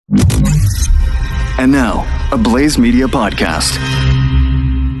And now, a Blaze Media podcast.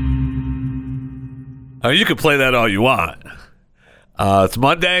 You can play that all you want. It's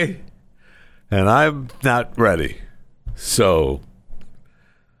Monday, and I'm not ready. So,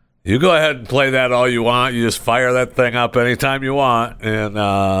 you go ahead and play that all you want. You just fire that thing up anytime you want, and,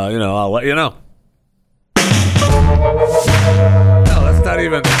 I'll let you know. No, that's not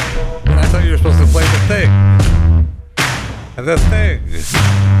even... I thought you were supposed to play the thing. And the thing.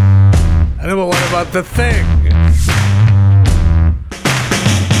 I know, but what about the thing?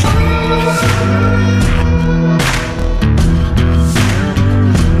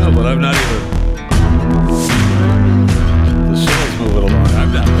 No, but I'm not even... The show's moving along.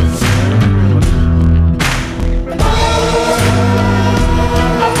 I'm not moving along.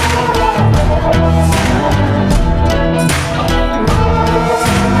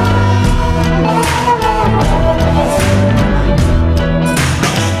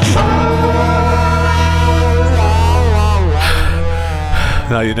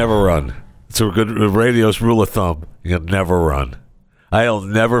 No, you never run. It's a good radio's rule of thumb. You never run. I'll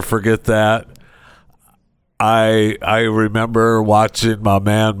never forget that. I remember watching my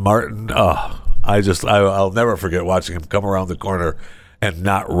man Martin. I'll never forget watching him come around the corner and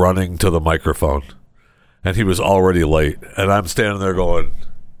not running to the microphone. And he was already late. And I'm standing there going,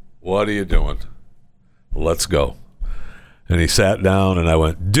 "What are you doing? Let's go." And he sat down and I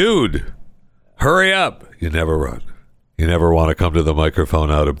went, "Dude, hurry up." You never run. You never want to come to the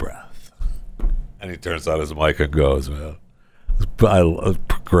microphone out of breath. And he turns on his mic and goes, "Man, a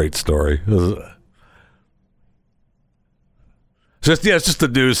great story." It's just a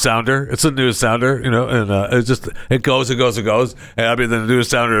news sounder. It's a news sounder, and it goes. And I mean, the news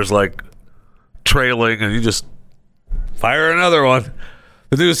sounder is like trailing, and you just fire another one.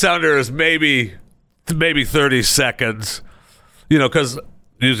 The news sounder is maybe 30 seconds, because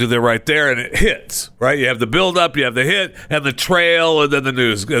usually they're right there and it hits, right? You have the build up, you have the hit and the trail, and then the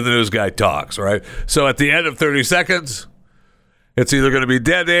news guy talks, right? So at the end of 30 seconds, it's either going to be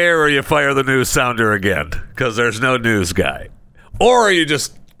dead air or you fire the news sounder again because there's no news guy. Or you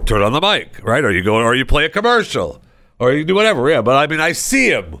just turn on the mic, right? Or you play a commercial or you do whatever. Yeah. But I mean, I see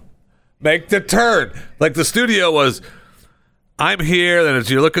him make the turn. Like the studio was, I'm here, then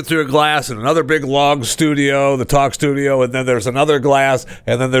you're looking through a glass in another big long studio, the talk studio, and then there's another glass,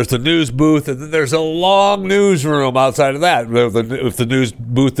 and then there's the news booth, and then there's a long newsroom outside of that. If the news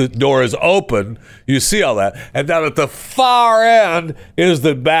booth door is open, you see all that. And down at the far end is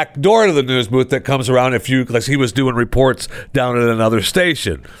the back door to the news booth that comes around because he was doing reports down at another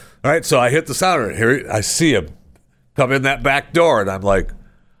station. All right, so I hit the sounder. Here I see him come in that back door, and I'm like,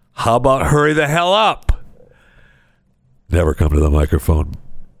 how about hurry the hell up? Never come to the microphone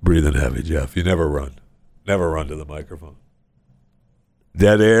breathing heavy, Jeff. You never run. Never run to the microphone.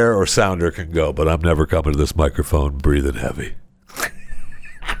 Dead air or sounder can go, but I'm never coming to this microphone breathing heavy.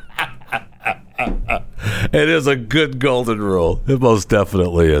 It is a good golden rule. It most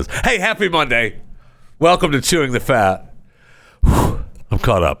definitely is. Hey, happy Monday. Welcome to Chewing the Fat. Whew, I'm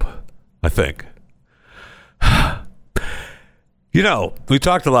caught up, I think. We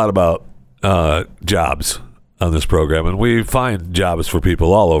talked a lot about jobs on this program, and we find jobs for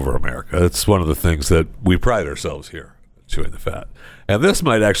people all over America. It's one of the things that we pride ourselves here, Chewing the Fat. And this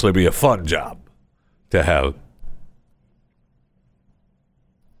might actually be a fun job to have.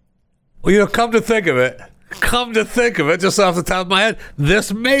 Well, come to think of it, just off the top of my head,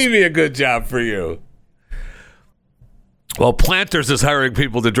 this may be a good job for you. Well, Planters is hiring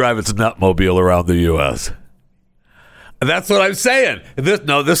people to drive its Nutmobile around the U.S., that's what I'm saying.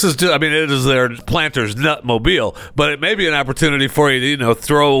 This is just, it is their Planters Nutmobile, but it may be an opportunity for you to,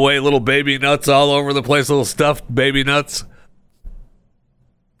 throw away little baby nuts all over the place, little stuffed baby nuts.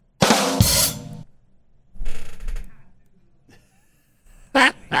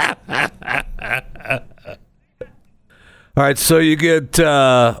 All right, so you get,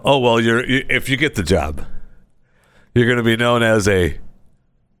 if you get the job, you're going to be known as a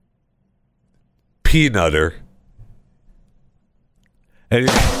peanutter. And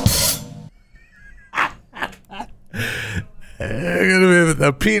you're going to be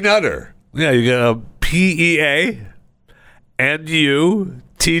a peanutter. Yeah, you get a P-E-A-N-U-T-T-E-R,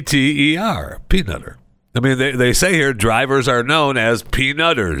 peanutter. I mean, they say here drivers are known as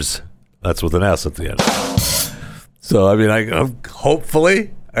peanutters. That's with an S at the end. So, I'm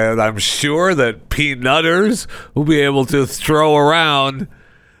hopefully, and I'm sure that peanutters will be able to throw around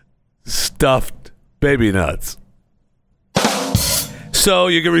stuffed baby nuts. So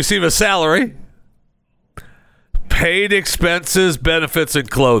you can receive a salary, paid expenses, benefits, and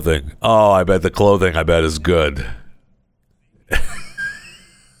clothing. Oh, I bet the clothing, is good.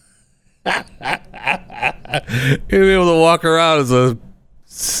 You'd be able to walk around as a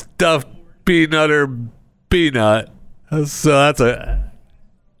stuffed peanut. So that's a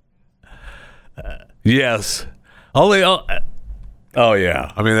yes. Only. Oh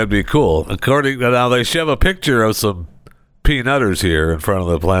yeah. I mean, that'd be cool. According to now, they shove a picture of some peanutters here in front of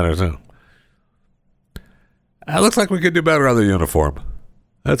the planner too. It looks like we could do better on the uniform.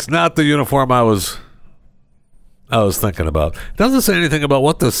 That's not the uniform I was thinking about. It doesn't say anything about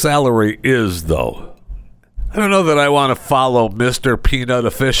what the salary is, though. I don't know that I want to follow Mr. Peanut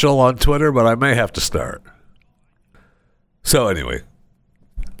Official on Twitter, but I may have to start. So anyway,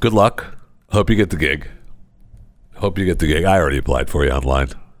 good luck. Hope you get the gig. I already applied for you online.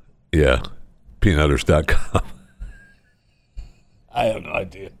 Yeah, peanutters.com. I have no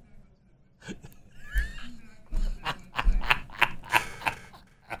idea.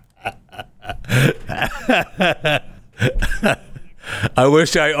 I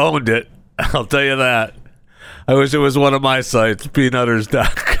wish I owned it. I'll tell you that. I wish it was one of my sites,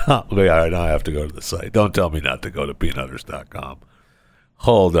 peanutters.com. Okay, all right, now I have to go to the site. Don't tell me not to go to peanutters.com.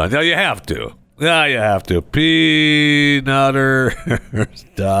 Hold on. No, you have to. Yeah, you have to.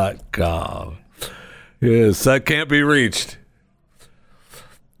 Peanutters.com. Yes, that can't be reached.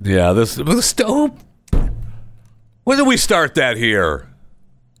 Yeah, this stove. When did we start that here?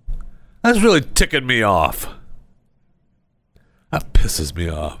 That's really ticking me off. That pisses me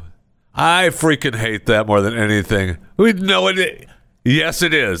off. I freaking hate that more than anything. We know it. Yes,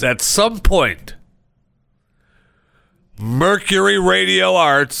 it is. At some point, Mercury Radio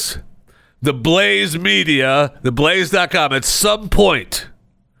Arts, the Blaze Media, the Blaze.com, at some point,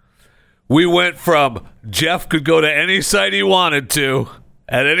 we went from Jeff could go to any site he wanted to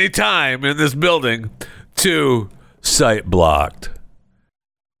at any time in this building to site blocked.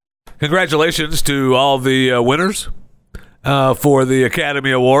 Congratulations to all the winners for the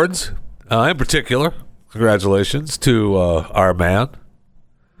Academy Awards. In particular, congratulations to our man.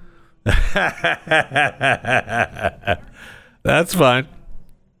 That's fine.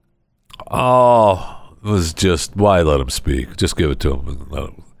 Oh, it was just, why let him speak? Just give it to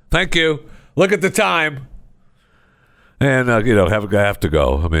him. Thank you. Look at the time. And, have to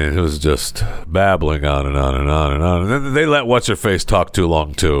go. I mean, it was just babbling on and on and on and on. And then they let What's-Her-Face talk too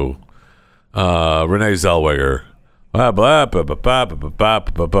long, too. Renee Zellweger. Oh,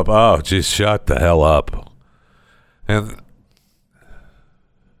 geez, shut the hell up. And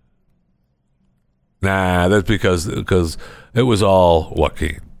that's because it was all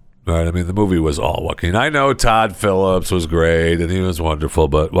Joaquin, right? I mean, the movie was all Joaquin. I know Todd Phillips was great and he was wonderful,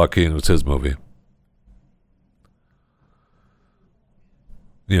 but Joaquin was his movie.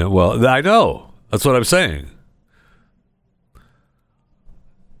 Well, I know. That's what I'm saying.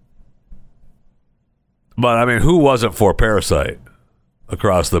 But, I mean, who wasn't for Parasite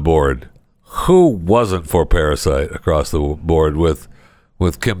across the board? Who wasn't for Parasite across the board with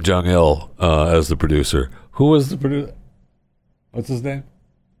Kim Jong-il as the producer? Who was the producer? What's his name?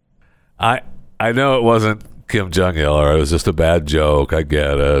 I know it wasn't Kim Jong-il, or it was just a bad joke. I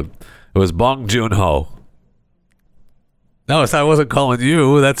get it. It was Bong Joon-ho. No, I wasn't calling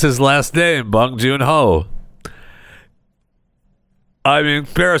you. That's his last name, Bong Joon-ho. I mean,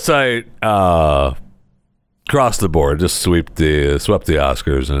 Parasite... across the board, just swept the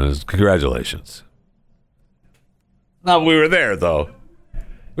Oscars, and congratulations. No, we were there though.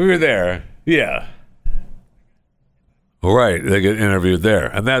 We were there, yeah. Right, they get interviewed there,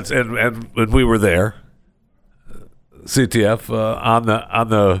 and that's and we were there. CTF on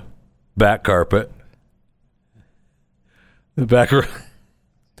the back carpet, the back,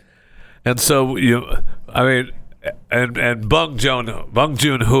 and so and Bong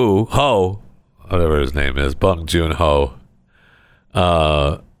Joon-ho. Whatever his name is, Bong Joon-ho,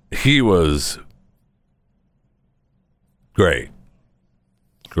 he was great,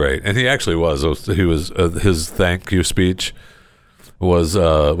 and he actually was. He was his thank you speech was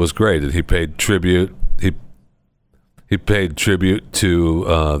great, and he paid tribute. He paid tribute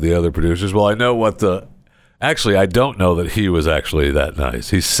to the other producers. Well, I know Actually, I don't know that he was actually that nice.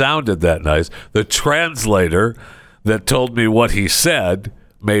 He sounded that nice. The translator that told me what he said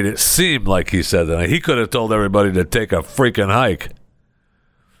made it seem like he said that. He could have told everybody to take a freaking hike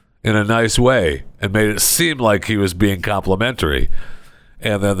in a nice way and made it seem like he was being complimentary.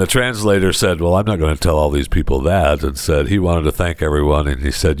 And then the translator said, well, I'm not going to tell all these people that, and said he wanted to thank everyone, and he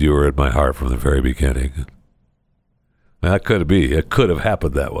said, you were in my heart from the very beginning. That could be. It could have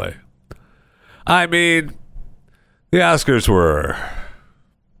happened that way. I mean, the Oscars were...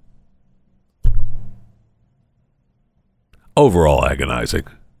 overall agonizing.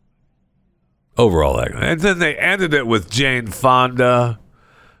 And then they ended it with Jane Fonda,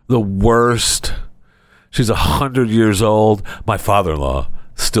 the worst. She's 100 years old. My father-in-law,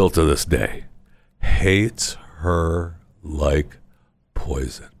 still to this day, hates her like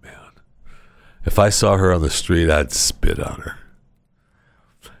poison, man. If I saw her on the street, I'd spit on her.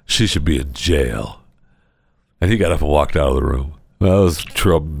 She should be in jail. And he got up and walked out of the room. That was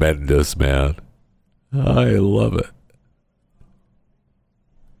tremendous, man. I love it.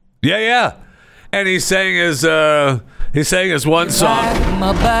 Yeah. And he sang his one song.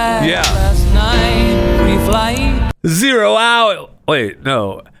 Yeah. Zero out. Wait,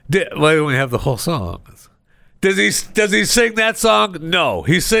 no. Why don't we have the whole song? Does he sing that song? No.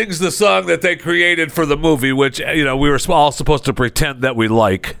 He sings the song that they created for the movie, which, we were all supposed to pretend that we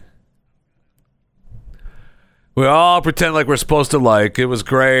like. We all pretend like we're supposed to like. It was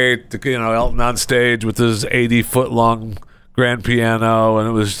great. Elton on stage with his 80-foot-long grand piano, and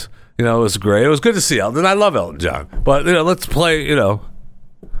it was great. It was good to see Elton. I love Elton John. But, let's play, I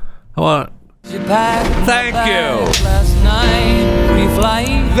want... Thank you.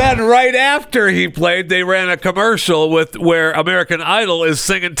 Then right after he played, they ran a commercial where American Idol is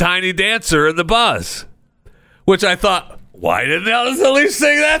singing Tiny Dancer in the bus, which I thought, why didn't Elvis at least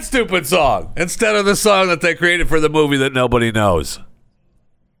sing that stupid song instead of the song that they created for the movie that nobody knows?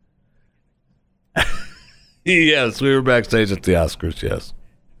 Yes, we were backstage at the Oscars. Yes,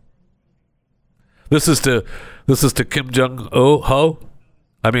 this is to Kim Jong-ho.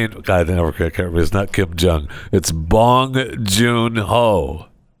 I mean, God, I never can't remember. It's not Kim Jong. It's Bong Joon-ho.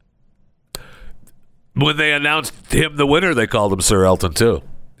 When they announced him the winner, they called him Sir Elton too.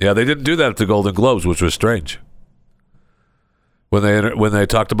 Yeah, they didn't do that at the Golden Globes, which was strange. When they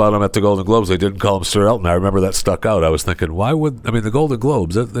talked about him at the Golden Globes, they didn't call him Sir Elton. I remember that stuck out. I was thinking, the Golden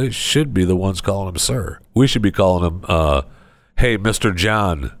Globes, they should be the ones calling him Sir. We should be calling him, hey, Mr.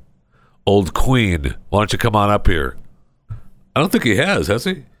 John, old Queen, why don't you come on up here? I don't think he has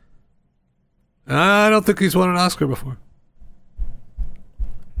he? I don't think he's won an Oscar before.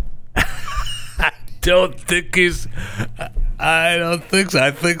 I don't think so.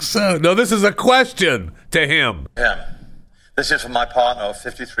 I think so. No, this is a question to him. Yeah. This is for my partner of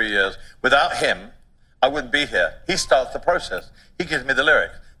 53 years. Without him, I wouldn't be here. He starts the process. He gives me the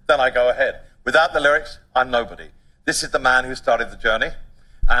lyrics. Then I go ahead. Without the lyrics, I'm nobody. This is the man who started the journey,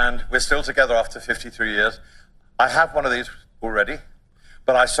 and we're still together after 53 years. I have one of these already,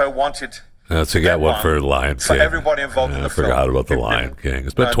 but I so wanted to get one for Lion King. For everybody involved in the film. I forgot about the Lion King.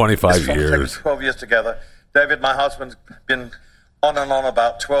 It's been 25 years. 12 years together. David, my husband's been on and on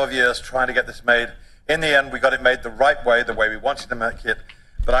about 12 years trying to get this made. In the end, we got it made the right way, the way we wanted to make it.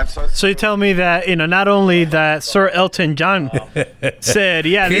 But I'm so you tell me that, not only that Sir Elton John said,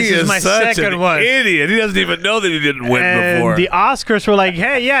 this is my second one. Idiot. He doesn't even know that he didn't win before. The Oscars were like,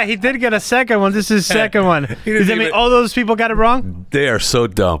 hey, yeah, he did get a second one. This is his second one. Does that mean all those people got it wrong? They are so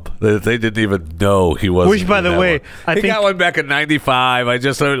dumb that they didn't even know he wasn't. Which, by the way, I think he got one back in 95. I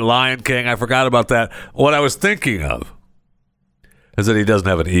just heard Lion King. I forgot about that. What I was thinking of is that he doesn't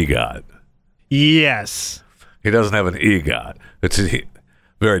have an EGOT. Yes. He doesn't have an EGOT. It's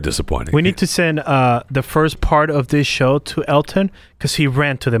very disappointing. We need to send the first part of this show to Elton because he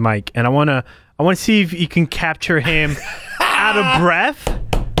ran to the mic, and I wanna see if you can capture him out of breath.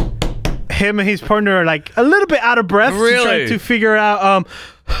 Him and his partner are like a little bit out of breath, really? Trying to figure out.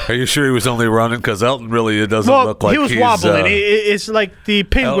 Are you sure he was only running? Because Elton really doesn't look like he was wobbling. It's like the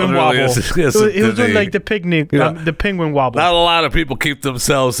penguin wobble. He was doing like the picnic, the penguin wobble. Not a lot of people keep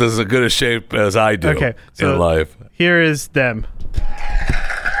themselves as good a shape as I do in life. Here is them.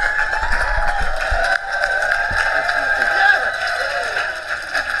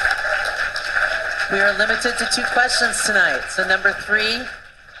 We are limited to 2 questions tonight. So number 3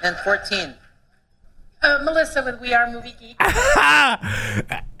 and 14. Melissa with We Are Movie Geek.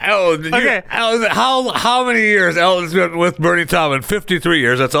 Elton, how many years Elton's been with Bernie Taupin? 53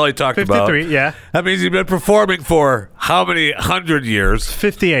 years. That's all he talked about. 53, yeah. That means he's been performing for how many 100 years?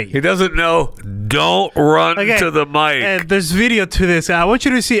 58. He doesn't know. Don't run to the mic. And there's video to this. I want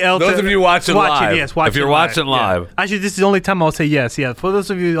you to see Elton. Those of you watching live. Yes, watch if you're watching live. Yeah. Actually, this is the only time I'll say yes. Yeah, for those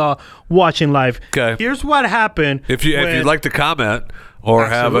of you watching live. Okay. Here's what happened. If you'd like to comment or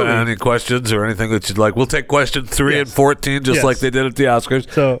have any questions or anything that you'd like, we'll take question 3 and 14 just like they did at the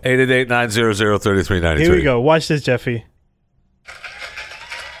Oscars. So 888-900-3393. Here we go. Watch this, Jeffy.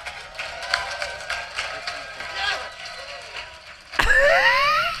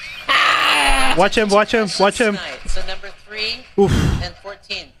 Watch him. So number 3 and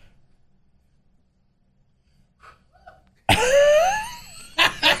 14.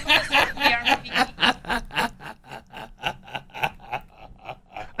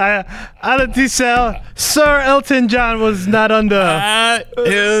 I don't think so. Sir Elton John was not on the. That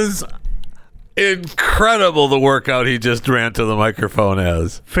is incredible, the workout he just ran to the microphone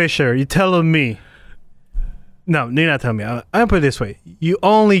as. Fisher, you telling me? No, you're not telling me. I'll put it this way: you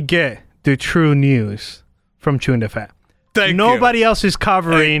only get the true news from Chewing the Fat. Nobody else is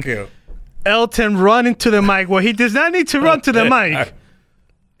covering Elton running to the mic. Well, he does not need to run to the mic.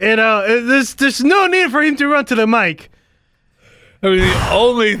 There's no need for him to run to the mic. I mean, the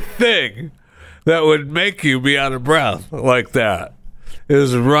only thing that would make you be out of breath like that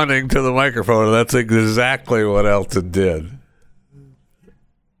is running to the microphone. And that's exactly what Elton did.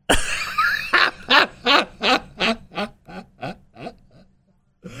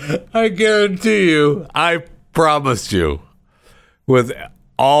 I guarantee you, I promised you, with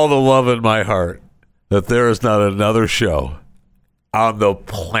all the love in my heart, that there is not another show on the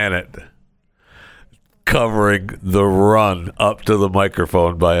planet covering the run up to the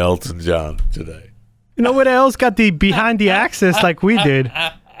microphone by Elton John today. You know what else got the behind the access like we did?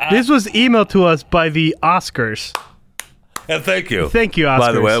 This was emailed to us by the Oscars. And thank you. Thank you, Oscars.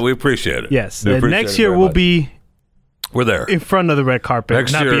 By the way, we appreciate it. Yes. We appreciate next it year very we'll much. be We're there. in front of the red carpet,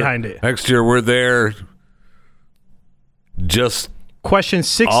 Next not year, behind it. Next year we're there. Just Question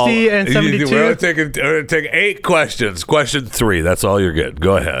 60 and 72. We're going to take 8 questions. Question 3. That's all you're getting.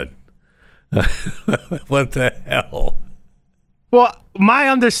 Go ahead. What the hell? Well, my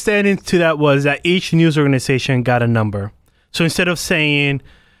understanding to that was that each news organization got a number. So instead of saying,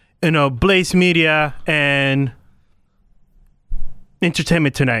 Blaze Media and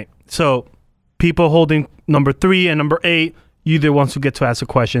Entertainment Tonight. So people holding number 3 and number 8, you the ones who get to ask the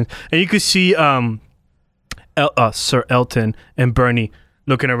questions. And you could see Sir Elton and Bernie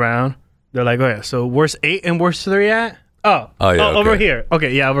looking around. They're like, oh yeah, so where's 8 and where's 3 at? Oh yeah, okay. Over here.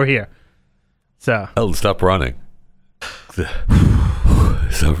 Okay, yeah, over here. So Elton, stop running.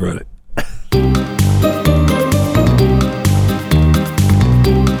 Stop running.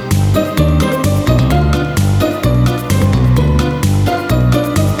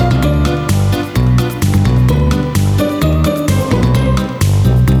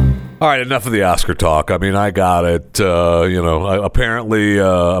 All right, enough of the Oscar talk. I mean, I got it. Apparently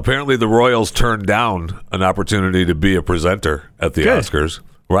the Royals turned down an opportunity to be a presenter at the Oscars.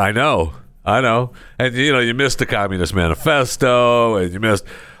 Well, I know. And, you missed the Communist Manifesto, and you missed,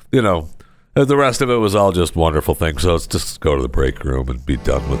 the rest of it was all just wonderful things. So let's just go to the break room and be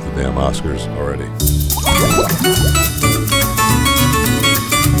done with the damn Oscars already.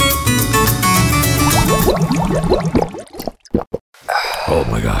 Oh,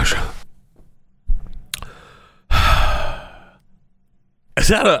 my gosh.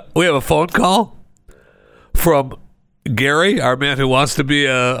 We have a phone call from Gary, our man who wants to be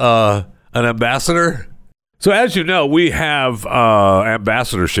an ambassador. So as you know, we have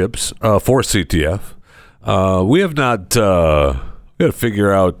ambassadorships for CTF. We have not. We got to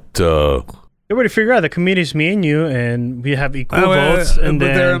figure out. Everybody figure out the committee's me and you, and we have equal votes. And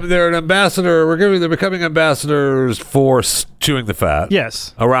but they're an ambassador. They're becoming ambassadors for Chewing the Fat.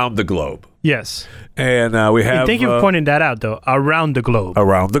 Yes, around the globe. Yes, and we have. Thank you for pointing that out, though. Around the globe.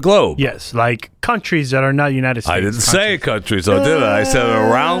 Around the globe. Yes, like countries that are not United States. I didn't say countries, though, did I? I said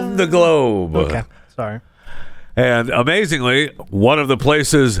around the globe. Okay, sorry. And amazingly, one of the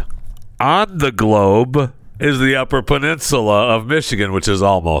places on the globe is the Upper Peninsula of Michigan, which is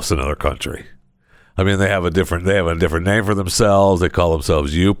almost another country. I mean, they have a different name for themselves. They call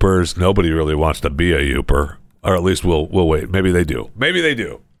themselves Yoopers. Nobody really wants to be a Yooper, or at least we'll wait. Maybe they do. Maybe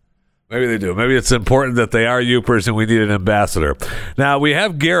it's important that they are Yoopers, and we need an ambassador. Now, we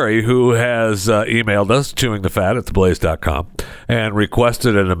have Gary, who has emailed us, chewingthefat@theblaze.com, and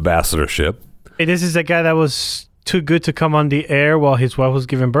requested an ambassadorship. Hey, this is the guy that was too good to come on the air while his wife was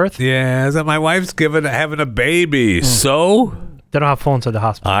giving birth? Yeah, my wife's having a baby, so... They don't have phones at the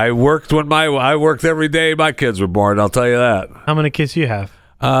hospital. I worked every day my kids were born, I'll tell you that. How many kids do you have?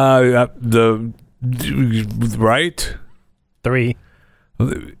 Right? 3.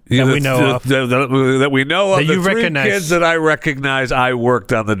 That we know of. That you recognize. 3 kids that I recognize, I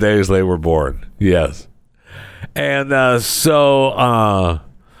worked on the days they were born. Yes. And so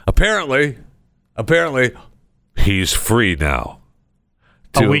apparently he's free now.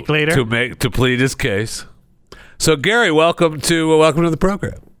 A week later? To plead his case. So Gary, welcome to the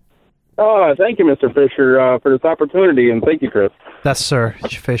program. Oh, thank you, Mr. Fisher, for this opportunity, and thank you, Chris. That's Sir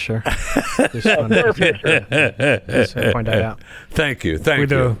Fisher. Just want to point that out. Thank you. We're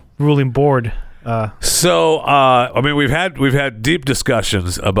the ruling board. We've had deep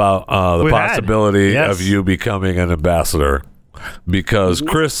discussions about the possibility of you becoming an ambassador, because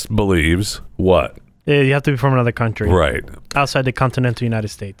Chris believes what? You have to be from another country. Right. Outside the continental United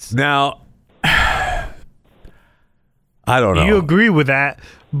States. Now, I don't know. You agree with that,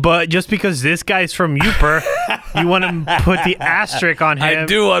 but just because this guy's from Uper, you want to put the asterisk on him. I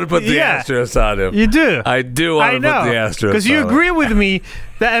do want to put the asterisk on him. You do. I do want to put the asterisk on him. Because you agree with me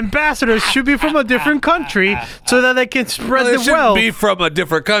that ambassadors should be from a different country so that they can spread the wealth. They shouldn't be from a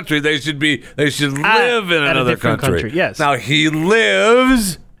different country. They should live in another country. Yes. Now, he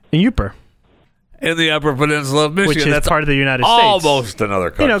lives in Uper. In the Upper Peninsula of Michigan. Which is That's part of the United States. Almost another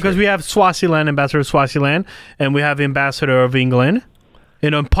country. Because we have Swaziland, Ambassador of Swaziland, and we have Ambassador of England.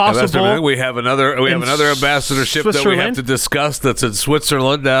 Impossible. We have another ambassadorship that we have to discuss that's in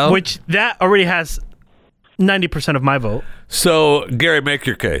Switzerland now. Which that already has 90% of my vote. So, Gary, make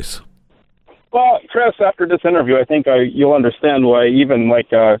your case. Well, Chris, after this interview, I think you'll understand why even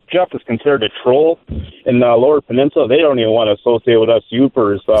Jeff is considered a troll in the Lower Peninsula. They don't even want to associate with us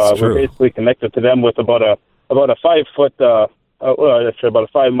Upers. We're basically connected to them with about a 5 foot, about a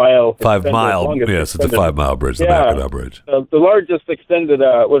 5 mile. 5 mile. Yes, it's a 5 mile bridge, the Mackinac Bridge. The largest extended,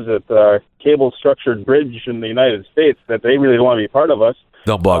 cable structured bridge in the United States that they really don't want to be part of us.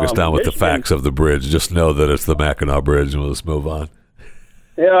 Don't bog us down with the facts of the bridge. Just know that it's the Mackinac Bridge, and let's move on.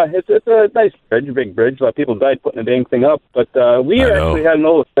 Yeah, it's a nice bridge, big bridge. A lot of people died putting the dang thing up. But we actually had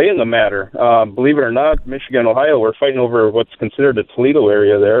no say in the matter. Believe it or not, Michigan and Ohio were fighting over what's considered the Toledo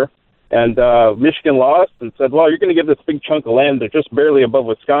area there. And Michigan lost and said, well, you're going to give this big chunk of land that's just barely above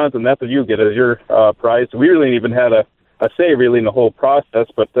Wisconsin. That's what you get as your prize. So we really even had a say really in the whole process.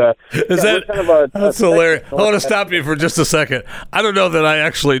 But that's hilarious. I want to stop you for just a second. I don't know that I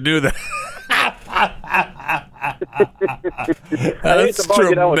actually knew that. That's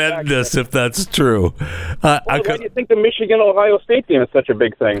tremendous if that's true. Why do you think the Michigan-Ohio State team is such a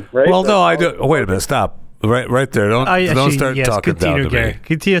big thing, right? Well, no, I don't. Wait a minute, stop. Right there. Don't start talking down to me.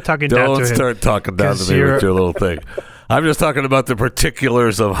 Continue talking down to him. Don't start talking down to me with your little thing. I'm just talking about the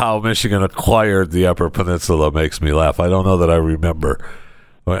particulars of how Michigan acquired the Upper Peninsula. Makes me laugh. I don't know that I remember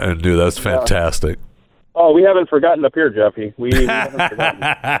and knew. That's fantastic. Oh, we haven't forgotten up here, Jeffy. We haven't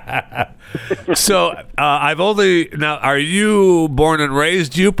forgotten. So, are you born and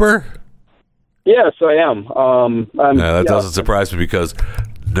raised Uper? Yes, I am. That doesn't surprise me because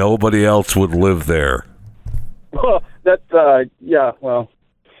nobody else would live there. Well, that's, well,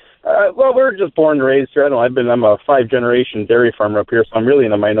 we're just born and raised here. I'm a 5-generation dairy farmer up here, so I'm really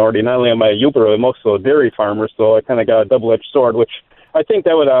in a minority. Not only am I a Uper, I'm also a dairy farmer, so I kind of got a double-edged sword, which I think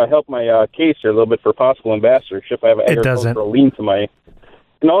that would help my case here a little bit for possible ambassadorship. I have an agricultural lean to my...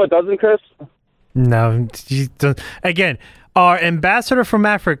 No, it doesn't, Chris? No. Again, our ambassador from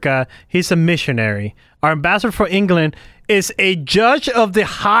Africa, he's a missionary. Our ambassador for England is a judge of the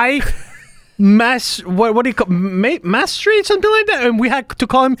high... what do you call magistrate, something like that, and we had to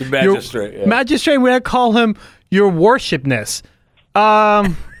call him magistrate. Magistrate. We had to call him your worshipness.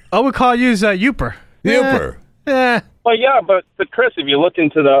 I would call you Uper. Uper. Well, yeah, but Chris, if you look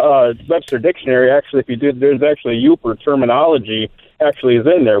into the Webster Dictionary, actually, there's actually Uper terminology actually is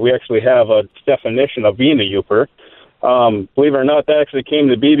in there. We actually have a definition of being a Uper. Believe it or not, that actually came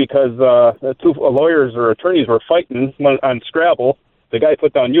to be because two lawyers or attorneys were fighting on Scrabble. The guy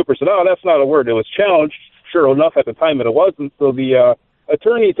put down Uper, said, "Oh, that's not a word." It was challenged. Sure enough, at the time it wasn't. So the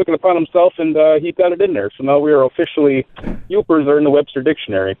attorney took it upon himself, and he got it in there. So now we are officially Upers are in the Webster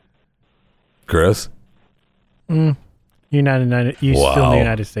Dictionary. Chris? You're not You're still in the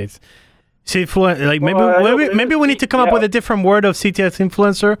United States. See, maybe we need to come up with a different word of CTS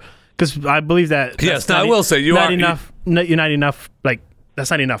influencer, because I believe that. Yes, I will say you're not enough. You're not enough.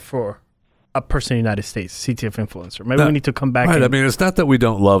 That's not enough for a person in the United States, CTF influencer. Maybe we need to come back. Right. I mean, it's not that we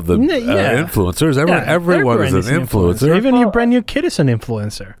don't love the influencers. Everyone is an influencer. Even your brand new kid is an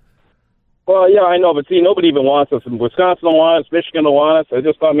influencer. Well, yeah, I know, but see, nobody even wants us. Wisconsin don't want us. Michigan don't want us. I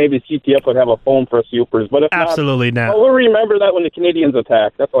just thought maybe CTF would have a phone for us Upers, but if absolutely not. We'll remember that when the Canadians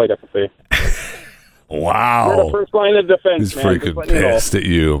attack. That's all I got to say. Wow. We're the first line of defense. He's freaking pissed at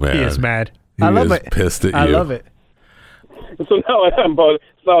you, man. He is mad. I love it. Pissed at you. I love it. So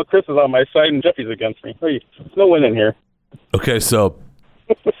now Chris is on my side and Jeffy's against me. Hey, there's no winning here. Okay, so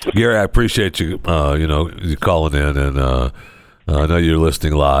Gary, I appreciate you. You calling in, and I know you're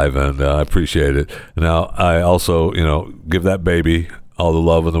listening live, and I appreciate it. Now, I also, give that baby all the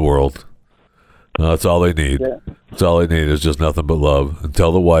love in the world. That's all they need. Yeah. That's all they need is just nothing but love. And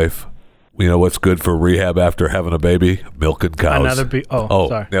tell the wife, what's good for rehab after having a baby? Milking cows. Another baby. Oh,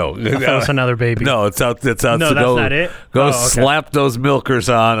 sorry. No, I thought it was another baby. No, it's out. It's out. No, so that's not it. Go slap those milkers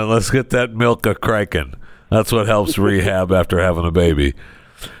on, and let's get that milk a cranking. That's what helps rehab after having a baby.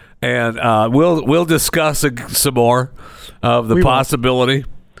 And we'll discuss some more of the possibility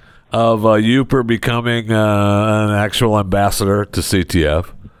of Uper becoming an actual ambassador to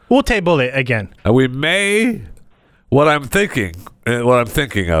CTF. We'll table it again. And we may, what I'm thinking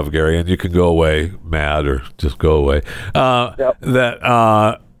of, Gary, and you can go away mad or just go away,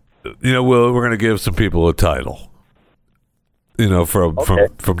 that, we're going to give some people a title.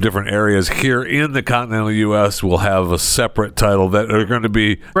 From different areas here in the continental U.S. will have a separate title that are going to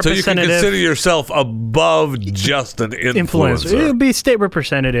be so you can consider yourself above just an influencer. It would be state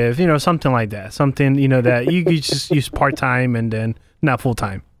representative, something like that. Something that you just use part time and then not full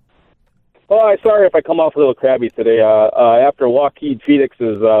time. Well, I'm sorry if I come off a little crabby today. After Joaquin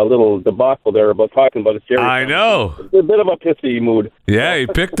Phoenix's little debacle there about talking about his Jerry. I know. It's a bit of a pissy mood. Yeah, he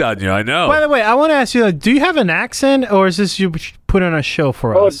picked on you. I know. By the way, I want to ask you, do you have an accent, or is this you put on a show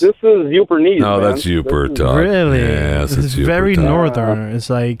for us? Oh, this is Uper No, that's Uper talk. Really? Yes, it's Uper very talk. northern. It's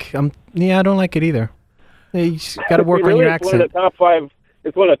like, I don't like it either. You just got to work on your accent. It's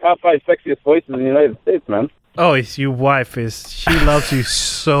one of the top five sexiest voices in the United States, man. Oh, it's your wife. She loves you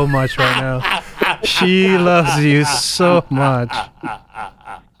so much right now. She loves you so much.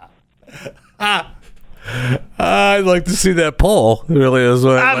 I'd like to see that poll. It really is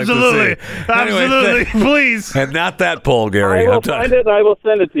what I'd Absolutely. like to see. Absolutely. Please. And not that poll, Gary. I will find it and I will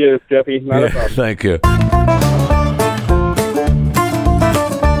send it to you, Jeffy. Not a problem. Thank you.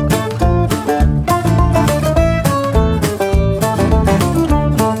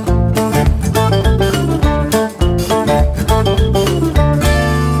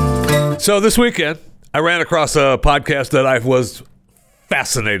 So this weekend, I ran across a podcast that I was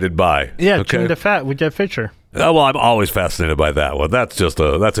fascinated by. Yeah, okay? Chewing the Fat with Jeff Fisher. Well, I'm always fascinated by that one. That's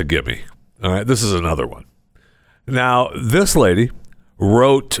a gimme. All right, this is another one. Now, this lady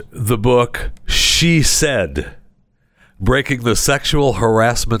wrote the book She Said, Breaking the Sexual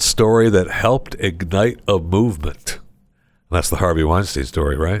Harassment Story That Helped Ignite a Movement. That's the Harvey Weinstein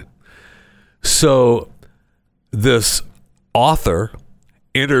story, right? So this author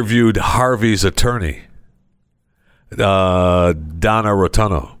interviewed Harvey's attorney, Donna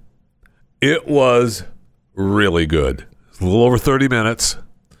Rotunno. It was really good. A little over 30 minutes.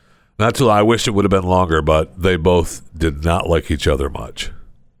 Not too long. I wish it would have been longer, but they both did not like each other much.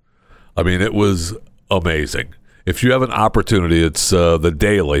 I mean, it was amazing. If you have an opportunity, it's The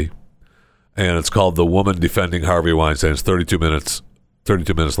Daily, and it's called The Woman Defending Harvey Weinstein. It's 32 minutes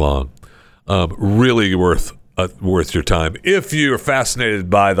long. Really worth your time if you're fascinated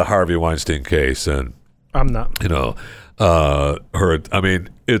by the Harvey Weinstein case. And I'm not.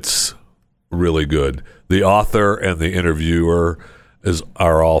 It's really good. The author and the interviewer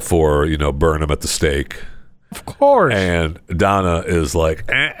are all for, burn him at the stake. Of course. And Donna is like,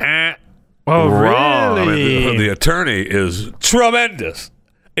 Oh, wrong. really? The attorney is tremendous.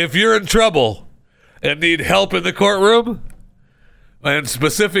 If you're in trouble and need help in the courtroom, and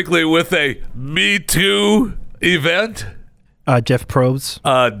specifically with a Me Too event, Jeff Probst.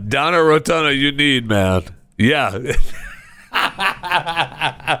 Donna Rotunno, you need, man. Yeah.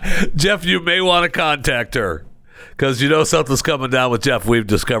 Jeff, you may want to contact her because something's coming down with Jeff. We've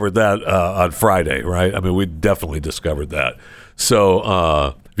discovered that on Friday, right? I mean, we definitely discovered that.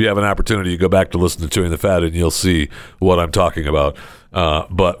 So if you have an opportunity, you go back to listen to Chewing the Fat and you'll see what I'm talking about.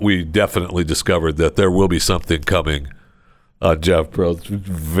 But we definitely discovered that there will be something coming Jeff Probst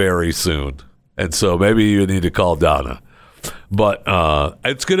very soon. And so maybe you need to call Donna. But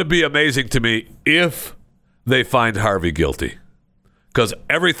it's going to be amazing to me if they find Harvey guilty. Because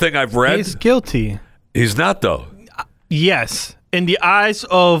everything I've read... He's guilty. He's not, though. Yes. In the eyes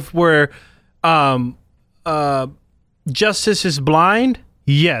of where justice is blind,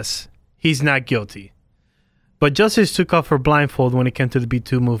 yes, he's not guilty. But justice took off her blindfold when it came to the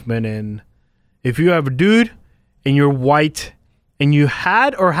B2 movement. And if you have a dude and you're white and you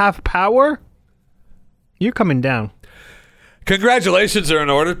had or have power, you're coming down. Congratulations are in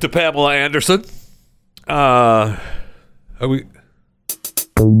order to Pamela Anderson. Are we?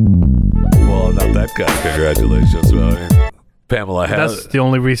 Well, not that kind of congratulations. Well, I mean, Pamela has. That's the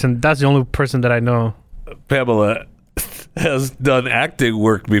only reason. That's the only person that I know. Pamela has done acting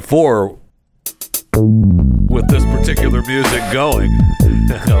work before with this particular music going.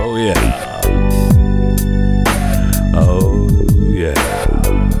 Oh yeah. Oh yeah.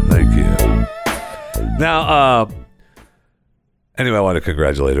 Thank you. Now, anyway, I want to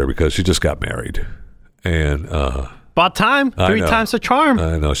congratulate her because she just got married. And about time. 3 times the charm.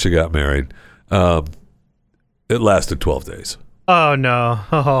 I know. She got married. It lasted 12 days. Oh, no.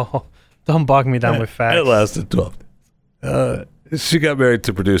 Oh, don't bog me down with facts. It lasted 12 days. She got married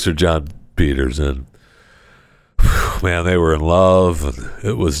to producer John Peters, and man, they were in love. And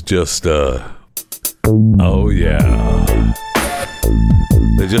it was just, oh, yeah.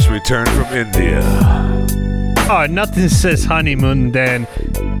 They just returned from India. Oh, nothing says honeymoon than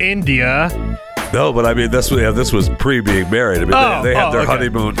India. No, but I mean, this was pre-being married. I mean, they had their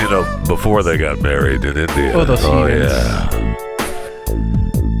honeymoon, before they got married in India. Oh, those heathens. Yeah.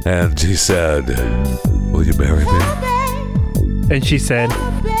 And he said, "Will you marry me?" And she said,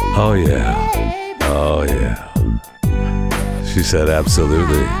 "Oh yeah, oh yeah." She said,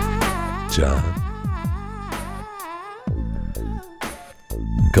 "Absolutely, John.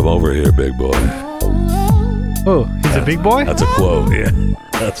 Come over here, big boy." "Oh, he's a big boy?" That's a quote. Yeah,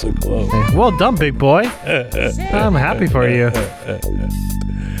 that's a quote. Well done, big boy. I'm happy for you.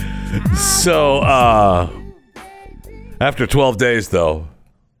 So, after 12 days, though,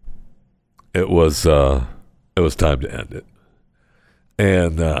 it was time to end it.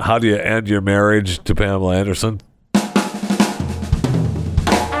 And how do you end your marriage to Pamela Anderson?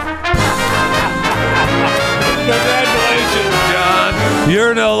 Congratulations, John.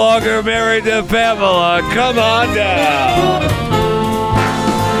 You're no longer married to Pamela. Come on down.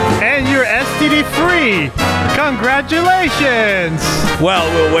 And you're STD free. Congratulations. Well,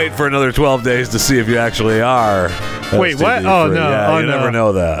 we'll wait for another 12 days to see if you actually are. Wait, what? STD Oh, free. no. Yeah, Oh, you no. never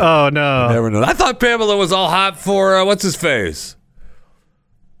know that. Oh, no. You never know. I thought Pamela was all hot for, what's his face?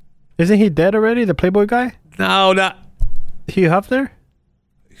 Isn't he dead already, the Playboy guy? No, not. Hugh Hefner?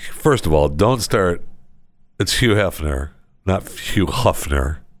 First of all, don't start. It's Hugh Hefner, not Hugh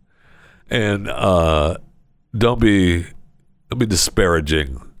Huffner. And don't be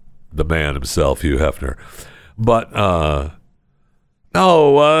disparaging the man himself, Hugh Hefner. But the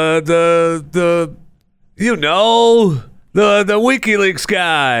WikiLeaks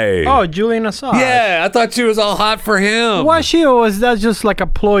guy. Oh, Julian Assange. Yeah, I thought she was all hot for him. Why she, or was that just like a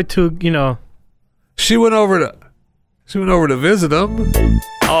ploy to, She went over to visit him.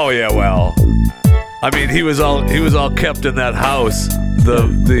 Oh yeah, well, I mean, he was all kept in that house, the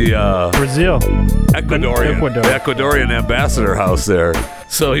Brazil, Ecuadorian ambassador house there.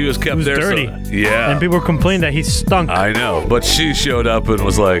 So he was kept was there. dirty. So, yeah, and people complained that he stunk. I know, but she showed up and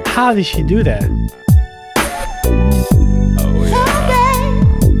was like, How did she do that?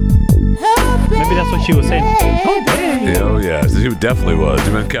 "Oh yeah, Maybe that's what she was saying. Oh, dang. yeah, oh yeah." He definitely was.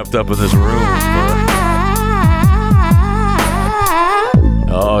 He'd been kept up in this room.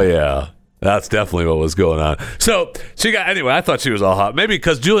 Oh yeah. That's definitely what was going on. So anyway, I thought she was all hot. Maybe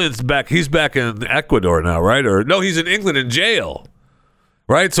because Julian's back. He's back in Ecuador now, right? Or no, he's in England in jail,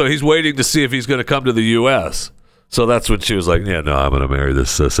 right? So he's waiting to see if he's going to come to the U.S. So that's when she was like, "Yeah, no, I'm going to marry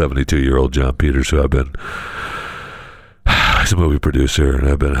this 72-year-old John Peters, who he's a movie producer, and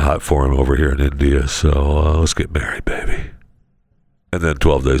I've been hot for him over here in India. So let's get married, baby." And then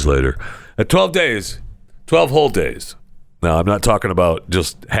 12 days later, at 12 whole days. Now, I'm not talking about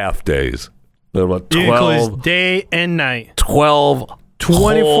just half days. They're about 12 day and night. 12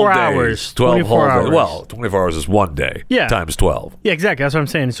 24 whole hours. days. 12 24 whole hours. days. Well, 24 hours is one day. Yeah. Times 12. Yeah, exactly. That's what I'm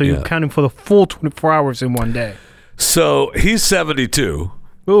saying. So Yeah. you're counting for the full 24 hours in one day. So he's 72.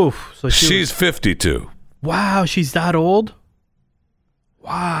 Oof. So She's 52. Wow, she's that old?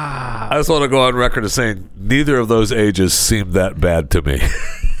 Wow. I just want to go on record as saying neither of those ages seem that bad to me.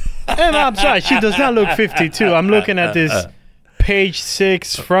 And I'm sorry, she does not look 52. I'm looking at this page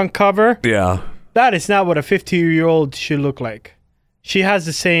 6 front cover. Yeah. That is not what a 50-year-old should look like. She has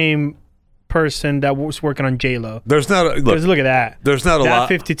the same person that was working on J-Lo. There's not a, look, Look at that. There's not a that lot.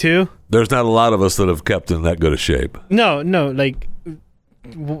 52? There's not a lot of us that have kept in that good a shape. No, like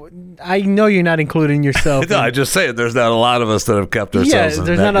I know you're not including yourself. No, I just saying there's not a lot of us that have kept ourselves in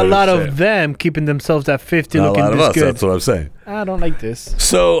there's that not a good lot shape. of them keeping themselves at 50 Not looking a lot of this us, good. that's what I'm saying. I don't like this.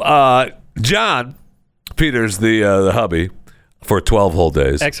 So John Peters, the hubby, for 12 whole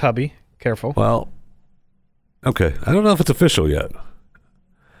days. Ex-hubby. Careful. Well, okay. I don't know if it's official yet.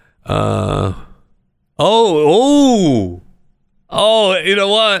 Oh, you know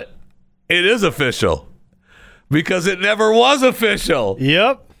what? It is official. Because it never was official.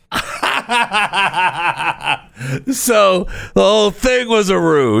 Yep. So the whole thing was a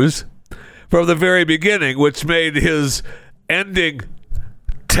ruse from the very beginning, which made his ending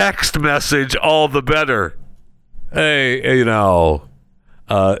text message all the better. Hey,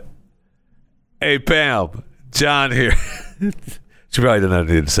 hey, Pam, John here. She probably didn't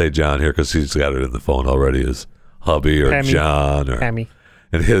need to say John here because she's got it in the phone already as hubby or Pammy. John or Pammy.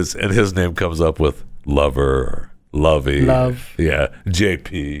 and his name comes up with lover or lovey. Love. Yeah,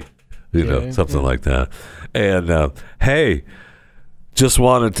 JP. Something like that. And hey, just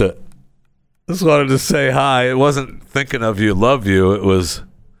wanted to say hi. It wasn't thinking of you, love you. It was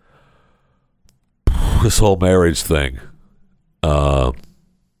this whole marriage thing.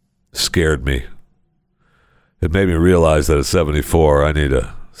 Scared me. It made me realize that at 74, I need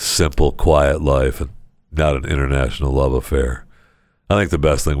a simple, quiet life and not an international love affair. I think the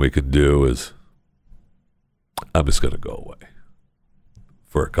best thing we can do is I'm just going to go away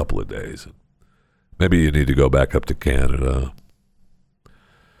for a couple of days. Maybe you need to go back up to Canada.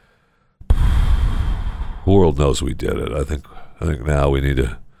 The world knows we did it. I think now we need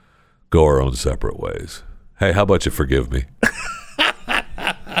to go our own separate ways. Hey, how about you forgive me?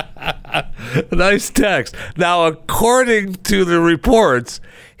 Nice text. Now, according to the reports,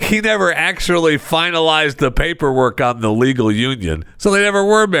 he never actually finalized the paperwork on the legal union, so they never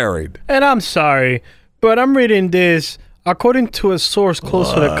were married. And I'm sorry, but I'm reading this. According to a source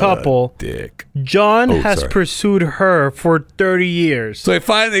close to the couple, John has pursued her for 30 years. So he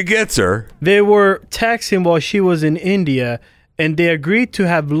finally gets her. They were texting while she was in India, and they agreed to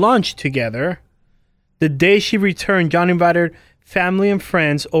have lunch together. The day she returned, John invited family and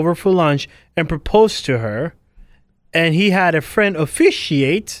friends over for lunch and proposed to her, and he had a friend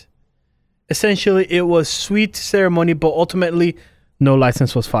officiate. Essentially, it was sweet ceremony, but ultimately, no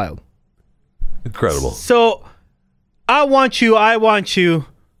license was filed. Incredible. So, I want you.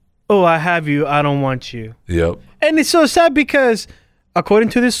 Oh, I have you. I don't want you. Yep. And it's so sad because, according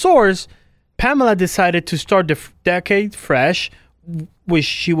to this source, Pamela decided to start the decade fresh, which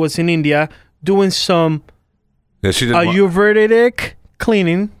she was in India, doing some Ayurvedic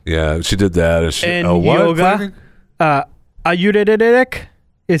cleaning. Yeah, she did that. And what? Yoga. Ayurvedic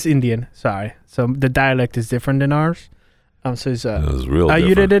is Indian. Sorry. So the dialect is different than ours. So it's it was real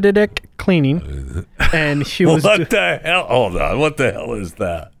Ayurvedic cleaning. And she was... What the hell? Hold on. What the hell is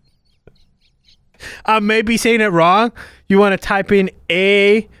that? I may be saying it wrong. You want to type in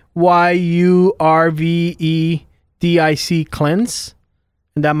Ayurvedic cleanse,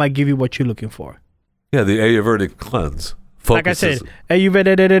 and that might give you what you're looking for. Yeah, the Ayurvedic cleanse. Like I said,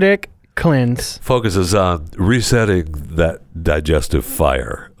 Ayurvedic cleanse. Focuses on resetting that digestive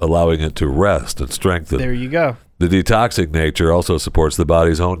fire, allowing it to rest and strengthen. There you go. The detoxic nature also supports the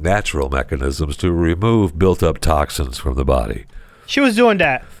body's own natural mechanisms to remove built-up toxins from the body. She was doing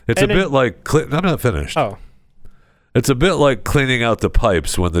that. It's a bit like... I'm not finished. Oh. It's a bit like cleaning out the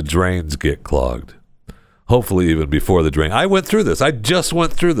pipes when the drains get clogged. Hopefully even before the drain. I went through this. I just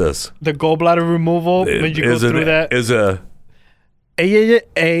went through this. The gallbladder removal, when you go through that. Is a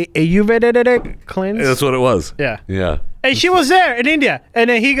Ayurvedic cleanse? That's what it was. Yeah. Yeah. And she was there in India.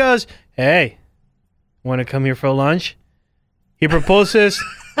 And then he goes, hey, want to come here for lunch? He proposes,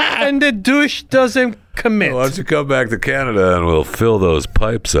 and the douche doesn't commit. Why don't you come back to Canada and we'll fill those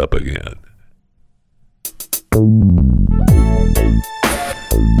pipes up again?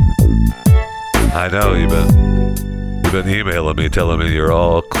 I know you've been emailing me, telling me you're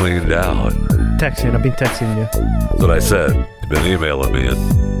all cleaned out. I've been texting you. That's what I said. You've been emailing me and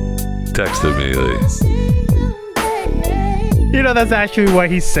texting me. You know, that's actually what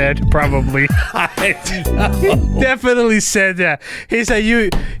he said, probably. He definitely said that. He said,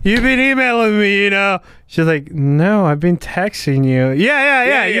 you've been emailing me, you know. She's like, no, I've been texting you.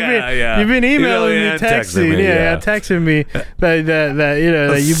 Yeah. You've been emailing me, texting. Texting me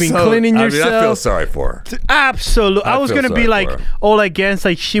that you've been cleaning yourself. I feel sorry for her. Absolutely. I was going to be like all against,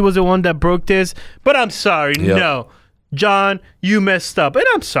 like she was the one that broke this. But I'm sorry. Yep. No. John, you messed up. And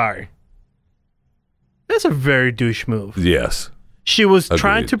I'm sorry. That's a very douche move. Yes. She was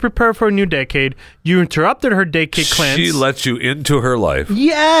trying to prepare for a new decade. You interrupted her decade cleanse. She let you into her life.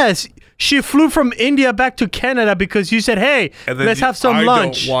 Yes. She flew from India back to Canada because you said, hey, let's have some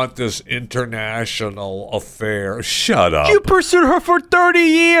lunch. I don't want this international affair. Shut up. You pursued her for 30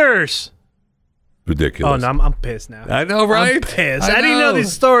 years. Ridiculous. Oh, no, I'm pissed now. I know, right? I'm pissed. I didn't know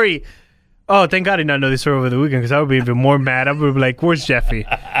this story. Oh, thank God I did not know this story over the weekend because I would be even more mad. I would be like, where's Jeffy?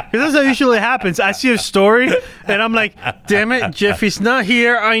 Because that's how usually happens. I see a story and I'm like, damn it, Jeffy's not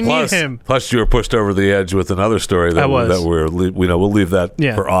here. I need him. Plus, you were pushed over the edge with another story that we'll leave that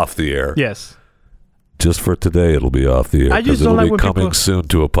for off the air. Yes. Just for today, it'll be off the air because it'll be coming soon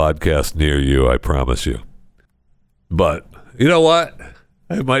to a podcast near you, I promise you. But you know what?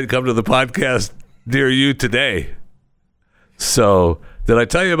 It might come to the podcast near you today. So... did I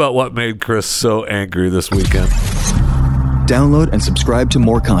tell you about what made Chris so angry this weekend? Download and subscribe to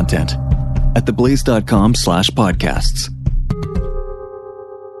more content at theblaze.com/podcasts.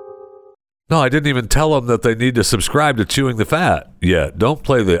 No, I didn't even tell them that they need to subscribe to Chewing the Fat yet. Don't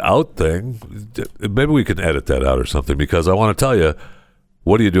play the out thing. Maybe we can edit that out or something because I want to tell you,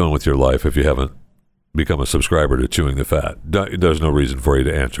 what are you doing with your life if you haven't become a subscriber to Chewing the Fat? There's no reason for you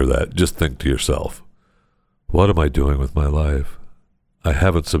to answer that. Just think to yourself, what am I doing with my life? I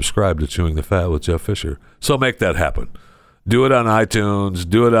haven't subscribed to Chewing the Fat with Jeff Fisher. So make that happen. Do it on iTunes.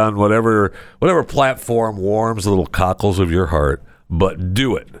 Do it on whatever platform warms the little cockles of your heart. But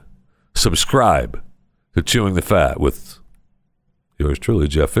do it. Subscribe to Chewing the Fat with yours truly,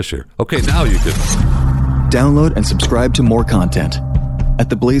 Jeff Fisher. Okay, now you can Download and subscribe to more content at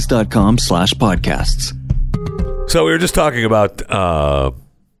theblaze.com/podcasts. So we were just talking about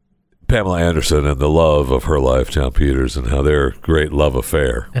Pamela Anderson and the love of her life, John Peters, and how their great love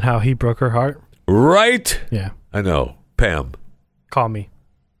affair. And how he broke her heart. Right? Yeah. I know. Pam. Call me.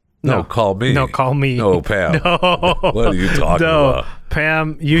 No, call me. No, call me. No, Pam. No. What are you talking about?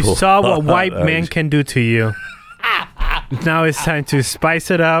 Pam, you saw what white men can do to you. Now it's time to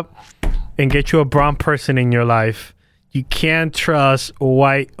spice it up and get you a brown person in your life. You can't trust a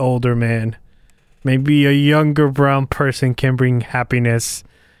white older man. Maybe a younger brown person can bring happiness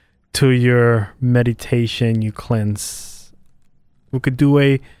to your meditation you cleanse. We could do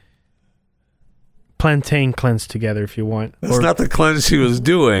a plantain cleanse together if you want. That's not the cleanse she was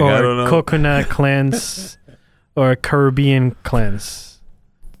doing. I don't know. Or coconut cleanse or a Caribbean cleanse.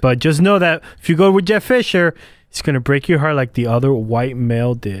 But just know that if you go with Jeff Fisher, it's going to break your heart like the other white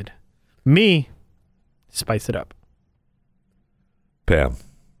male did. Me, spice it up. Pam,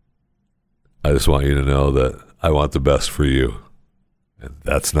 I just want you to know that I want the best for you. And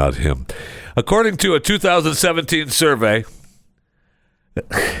that's not him. According to a 2017 survey,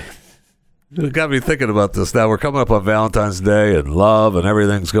 it got me thinking about this now. We're coming up on Valentine's Day and love and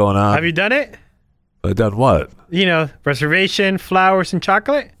everything's going on. Have you done it? I've done what? You know, reservation, flowers, and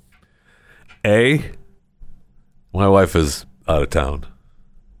chocolate? My wife is out of town.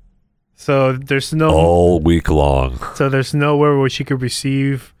 So there's no... all week long. So there's nowhere where she could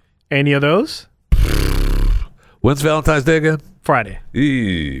receive any of those? When's Valentine's Day again? Friday.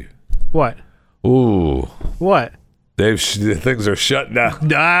 Eee. What? Ooh. What? Things are shut down.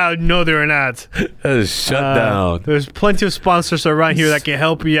 No, they're not. Shut down. There's plenty of sponsors around here that can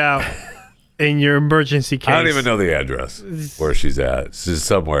help you out in your emergency case. I don't even know the address where she's at. She's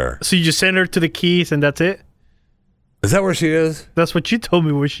somewhere. So you just send her to the Keys and that's it? Is that where she is? That's what you told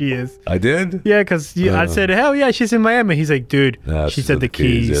me where she is. I did? Yeah, because I said, hell yeah, she's in Miami. He's like, dude, she said the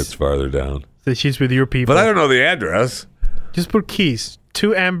Keys. It's farther down. So she's with your people. But I don't know the address. Just put Keys.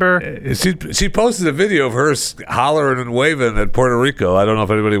 To Amber. She posted a video of her hollering and waving at Puerto Rico. I don't know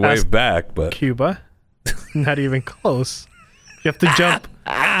if anybody waved back, but Cuba. Not even close. You have to jump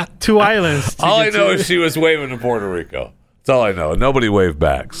 2 islands. All I know is she was waving to Puerto Rico. That's all I know. Nobody waved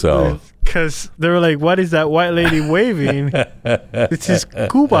back. So because they were like, what is that white lady waving? This is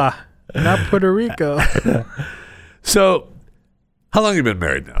Cuba, not Puerto Rico. So how long have you been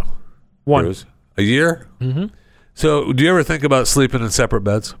married now? 1. A year? Mm-hmm. So do you ever think about sleeping in separate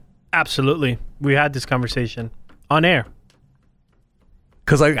beds? Absolutely. We had this conversation on air.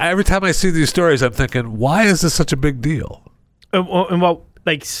 Because every time I see these stories, I'm thinking, why is this such a big deal? And what,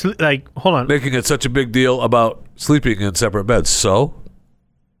 like, hold on. Making it such a big deal about sleeping in separate beds. So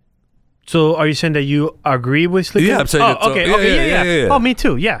are you saying that you agree with sleeping? Yeah, I'm saying it's okay. Yeah. Oh, me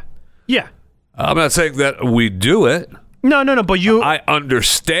too. Yeah. I'm not saying that we do it. No, but I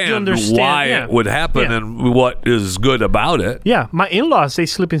understand why it would happen and what is good about it. Yeah, my in-laws, they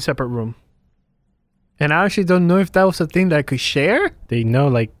sleep in separate room. And I actually don't know if that was a thing that I could share. They know,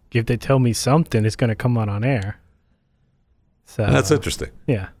 like, if they tell me something, it's going to come out on air. So that's interesting.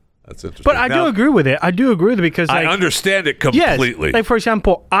 Yeah. That's interesting. But I do agree with it. Because I understand it completely. Yes. Like, for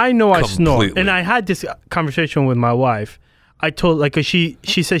example, I know I snore. And I had this conversation with my wife. I told, like, she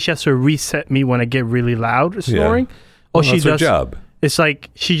says she has to reset me when I get really loud snoring. Yeah. Well, she does. Her job. It's like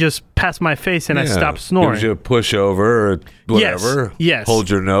she just passed my face and I stopped snoring. Gives you a push over or whatever. Yes. Hold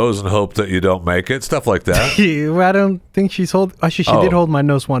your nose and hope that you don't make it. Stuff like that. Well, I don't think she's she did hold my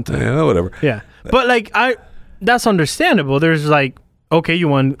nose one time. Yeah, whatever. Yeah. But like that's understandable. There's like, okay, you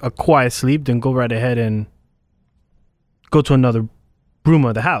want a quiet sleep, then go right ahead and go to another room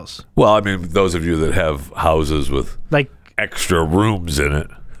of the house. Well, I mean, those of you that have houses with like extra rooms in it.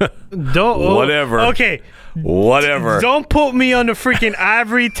 Whatever. Okay. Whatever. Don't put me on the freaking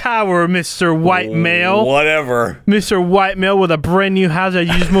ivory tower, Mr. White Male. Whatever. Mr. White Male with a brand new house that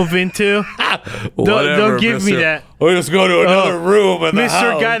you just moved into. Don't give me that. We'll just go to another room in the house.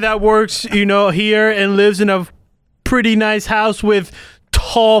 Mr. Guy that works, here and lives in a pretty nice house with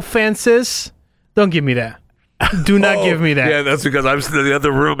tall fences. Don't give me that. Do not give me that. Yeah, that's because the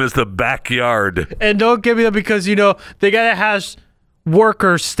other room is the backyard. And don't give me that because, the guy that has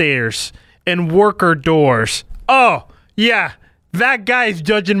worker stairs and worker doors. Oh, yeah. That guy's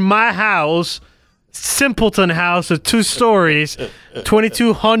judging my house, simpleton house of 2 stories,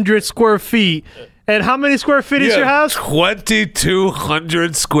 2,200 square feet, And how many square feet is your house?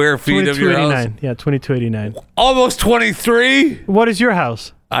 2,200 square feet of your house. 2289. Yeah, 2289. Almost 23. What is your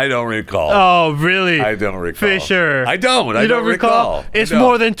house? I don't recall. Oh, really? I don't recall. Fisher. I don't. I don't recall. It's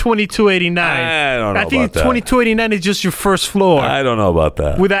more than 2289. I don't know I think about that. 2289 is just your first floor. I don't know about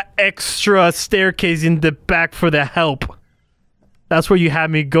that. With that extra staircase in the back for the help. That's where you had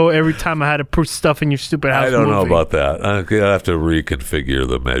me go every time I had to put stuff in your stupid house. I don't know about that. I have to reconfigure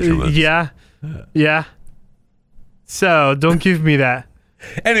the measurements. Yeah. So don't give me that.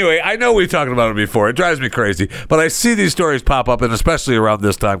 Anyway, I know we've talked about it before. It drives me crazy. But I see these stories pop up, and especially around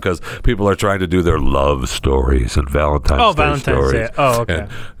this time because people are trying to do their love stories and Valentine's Day stories. Day. Oh, okay. And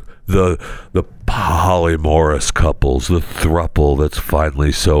the polymorous couples, the throuple that's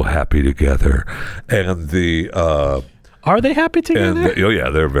finally so happy together, and the... Are they happy together? Oh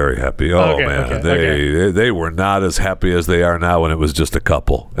yeah, they're very happy. Oh okay, man, they were not as happy as they are now when it was just a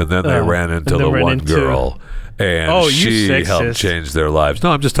couple, and then they ran into the one girl, and she helped change their lives.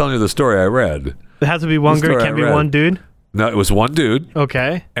 No, I'm just telling you the story I read. It has to be one girl, can't be one dude. No, it was one dude.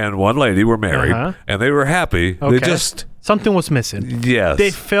 Okay. And one lady were married, and they were happy. Okay. They just something was missing. Yes,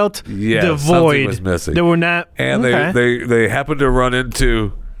 they felt the void. Something was missing. They were not, and they happened to run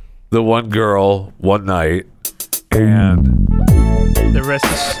into the one girl one night. And the rest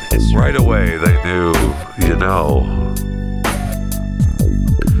is history. Right away, they knew,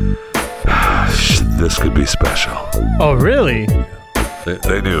 this could be special. Oh, really?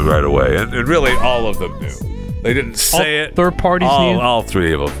 They knew right away. And really, all of them knew. They didn't say it. Third parties knew? All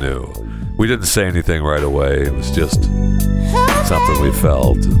three of them knew. We didn't say anything right away. It was just something we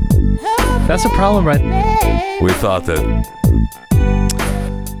felt. That's a problem, right? We thought that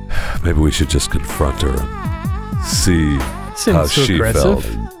maybe we should just confront her and see how she felt.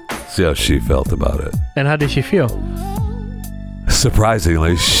 See how she felt about it. And how did she feel?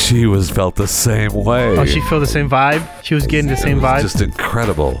 Surprisingly, she felt the same way. Oh, she felt the same vibe? She was getting the same vibe? Just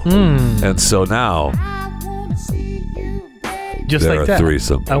incredible. And so now, just they're like a that.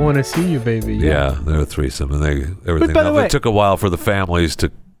 threesome. I want to see you, baby. Yeah, they're a threesome. And everything. By the way, it took a while for the families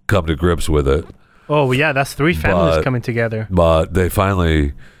to come to grips with it. Oh, yeah, that's three families coming together. But they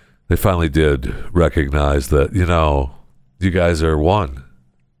finally did recognize that, you guys are one.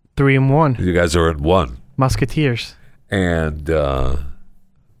 3 in 1. You guys are in one. Musketeers. And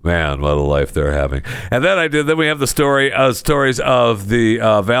man, what a life they're having. And then we have the stories of the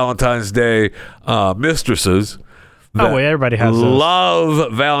Valentine's Day mistresses. Everybody has those.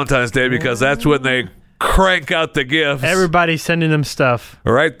 Love Valentine's Day because that's when they crank out the gifts. Everybody's sending them stuff.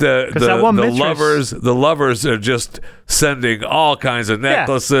 Right? The lovers are just sending all kinds of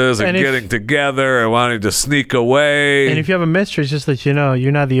necklaces and getting together and wanting to sneak away. And if you have a mistress, just let you know,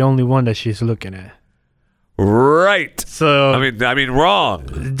 you're not the only one that she's looking at. Right. So I mean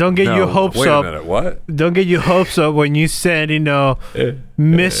wrong. Don't get your hopes up. Wait a minute, what? Don't get your hopes up when you send,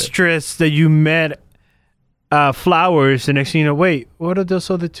 mistress that you met flowers, the next thing you know, wait, what are those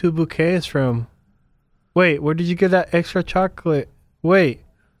other 2 bouquets from? Wait, where did you get that extra chocolate? Wait.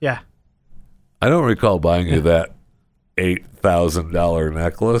 Yeah. I don't recall buying you that $8,000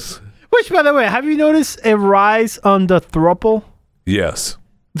 necklace. Which, by the way, have you noticed a rise on the throuple? Yes.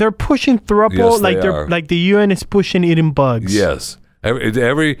 They're pushing throuple like the UN is pushing eating bugs. Yes.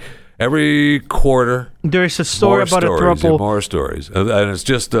 Every quarter there's a story about stories, a throuple. More stories. And it's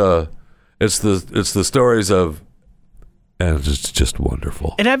just it's the stories of, and it's just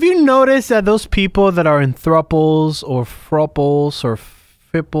wonderful. And have you noticed that those people that are in throuples or fruples or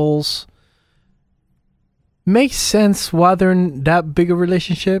fipples make sense why they're in that big a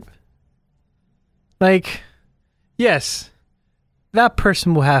relationship? Like, yes, that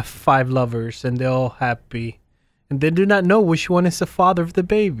person will have 5 lovers and they're all happy. And they do not know which one is the father of the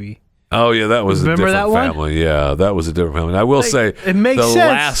baby. Oh, yeah, that was a different family. Yeah, that was a different family. And I will say, it makes sense.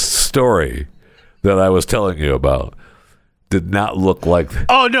 Last story that I was telling you about did not look like...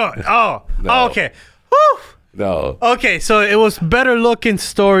 Oh, no. Oh, no. Oh, okay. Whew. No. Okay, so it was better looking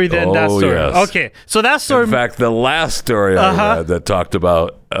story than that story. Yes. Okay, so that story... In fact, the last story I read that talked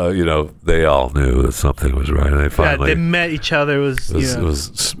about, they all knew that something was right. And they finally... Yeah, they met each other. It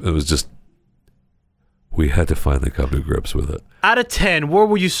was just... We had to finally come to grips with it. Out of 10, where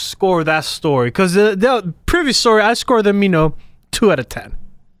would you score that story? Because the previous story, I scored them, 2 out of 10.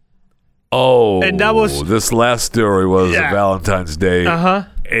 Oh, and that was this last story was Valentine's Day.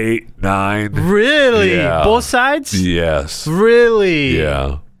 8, 9. Really? Yeah. Both sides? Yes. Really?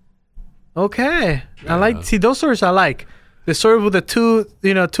 Yeah. Okay. Yeah. See, those stories I like. The story with the 2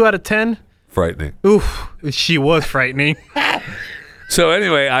 out of 10. Frightening. Oof, she was frightening. So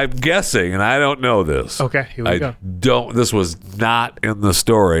anyway, I'm guessing, and I don't know this. Okay, here we go. This was not in the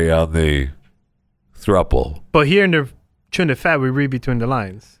story on the throuple, But here in the Chewing the Fat, we read between the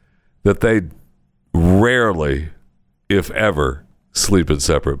lines. that they rarely, if ever, sleep in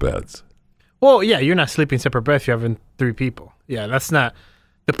separate beds. Well, yeah, you're not sleeping separate beds if you're having 3 people. Yeah, that's not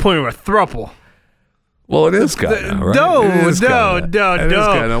the point of a throuple. Well, it is kind of, right? No. It is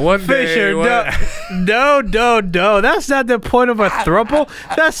kinda. One Fisher, day, no. That's not the point of a throuple.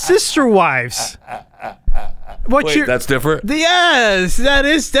 That's sister wives. Wait, that's different? Yes,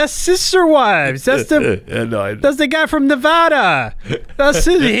 that's sister wives. That's the No, that's the guy from Nevada.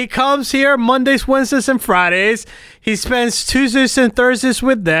 He comes here Mondays, Wednesdays, and Fridays. He spends Tuesdays and Thursdays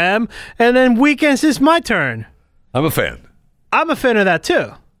with them, and then weekends is my turn. I'm a fan. I'm a fan of that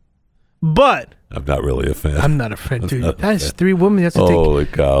too, but I'm not really a fan. I'm not a fan, dude. That's 3 women. That's Holy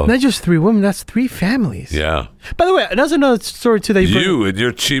cow. not just 3 women. That's 3 families. Yeah. By the way, that's another story too. That You and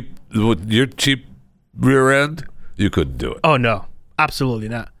your cheap rear end, you couldn't do it. Oh no, absolutely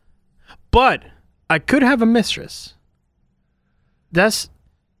not. But I could have a mistress. That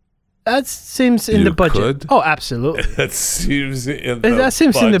seems in You the budget. could? Oh, absolutely. That seems in In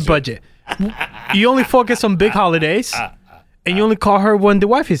the budget. You only focus on big holidays, and you only call her when the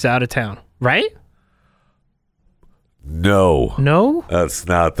wife is out of town, right? No. That's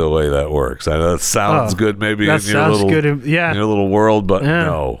not the way that works. I know that sounds good, maybe that in your sounds little good, in your little world, but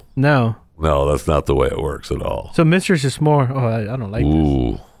Yeah. no, that's not the way it works at all. So mistress is more. Oh, I don't like this.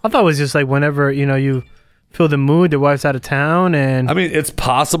 Ooh. I thought it was just like whenever you feel the mood, the wife's out of town, and I mean, it's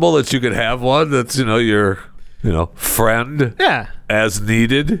possible that you could have one that's your friend yeah, as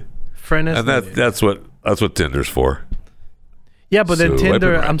needed, friend is and needed. that's what Tinder's for. Yeah, but then So,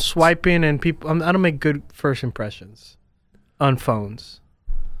 Tinder, wipe it I'm right. swiping, and people, I don't make good first impressions on phones.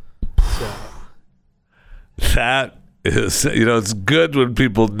 So. That is, it's good when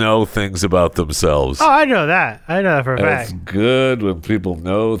people know things about themselves. Oh, I know that. I know that for a It's fact. good when people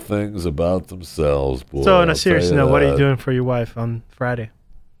know things about themselves, boy. So, on I'll a serious tell you note, what are you that. doing for your wife on Friday?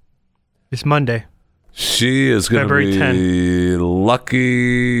 It's Monday. She is going to February be lucky.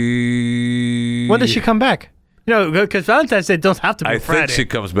 When does she come back? Because Valentine's Day don't have to be I Friday. think she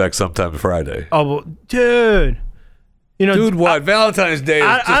comes back sometime Friday. Oh, well, dude. Dude, what? Valentine's Day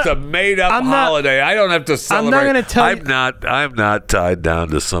is just a made-up I'm not- holiday. I don't have to celebrate. gonna tell you- I'm not tied down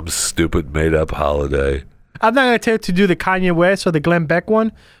to some stupid made-up holiday. I'm not going to tell you to do the Kanye West or the Glenn Beck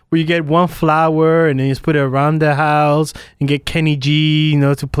one, where you get one flower and then you just put it around the house and get Kenny G,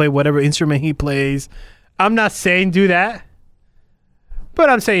 to play whatever instrument he plays. I'm not saying do that, but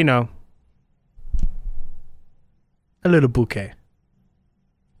I'm saying, a little bouquet, a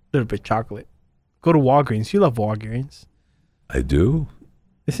little bit of chocolate. Go to Walgreens. You love Walgreens. I do?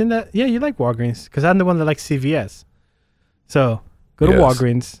 Isn't that? Yeah, you like Walgreens because I'm the one that likes CVS. So go to Yes.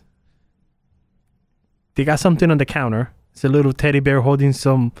 Walgreens. They got something on the counter. It's a little teddy bear holding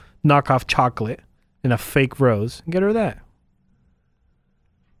some knockoff chocolate and a fake rose. Get her that.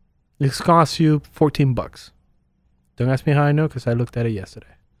 It costs you $14. Don't ask me how I know because I looked at it yesterday.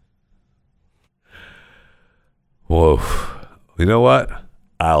 Whoa. You know what?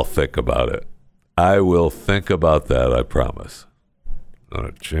 I'll think about it. I will think about that, I promise. Not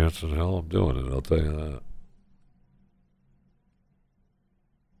a chance in hell I'm doing it, I'll tell you that.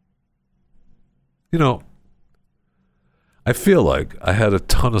 I feel like I had a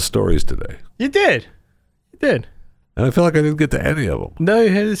ton of stories today. You did. And And I feel like I didn't get to any of them. No,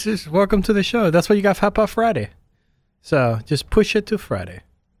 it's just welcome to the show. That's why you got Fat Pot Friday. So just push it to Friday.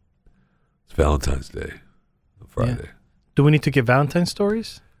 It's Valentine's Day on Friday. Do we need to get Valentine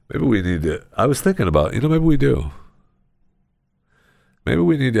stories? Maybe we need to. I was thinking about, maybe we do. Maybe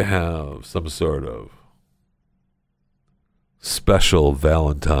we need to have some sort of special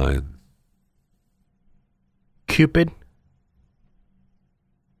Valentine. Cupid?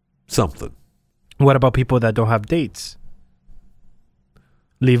 Something. What about people that don't have dates?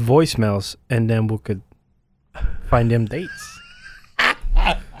 Leave voicemails and then we could find them dates.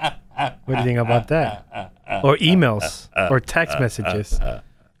 What do you think about that? Or emails or text messages.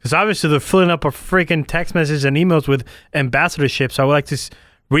 Because obviously they're filling up a freaking text messages and emails with ambassadorships. So I would like to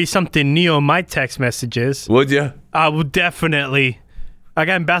read something new on my text messages. Would you? I would definitely. I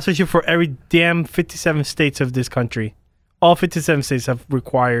got ambassadorship for every damn 57 states of this country. All 57 states have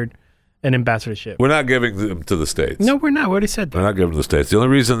required an ambassadorship. We're not giving them to the states. No, we're not. We already said We're that. not giving them to the states. The only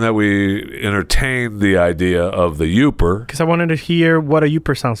reason that we entertained the idea of the Youper, Because I wanted to hear what a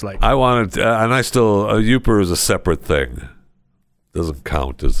Youper sounds like. I wanted, and I still, a Youper is a separate thing. Doesn't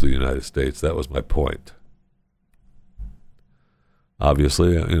count as the United States. That was my point.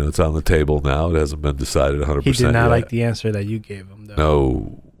 Obviously, it's on the table now. It hasn't been decided 100% He did not yet. like the answer that you gave him, though.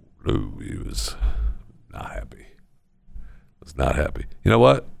 No, he was not happy. Was not happy. You know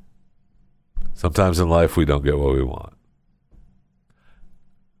what? Sometimes in life we don't get what we want.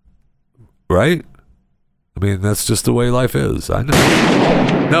 Right? I mean, that's just the way life is. I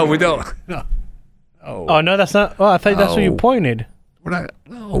know. No, we don't. No. Oh, no, that's not. Oh, I thought that's what you pointed. We're not.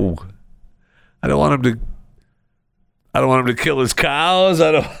 No. I don't want him to kill his cows.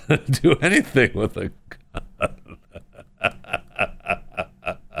 I don't want to do anything with a gun.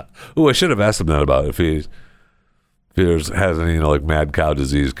 Ooh, I should have asked him that about if he has any, like mad cow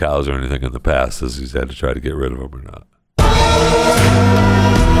disease cows or anything in the past, as he's had to try to get rid of them or not.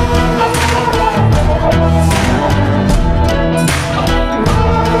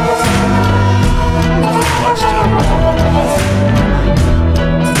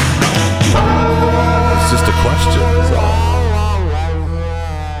 It's just a question, is all.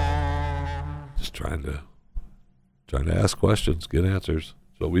 Just trying to ask questions, get answers.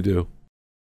 That's what we do.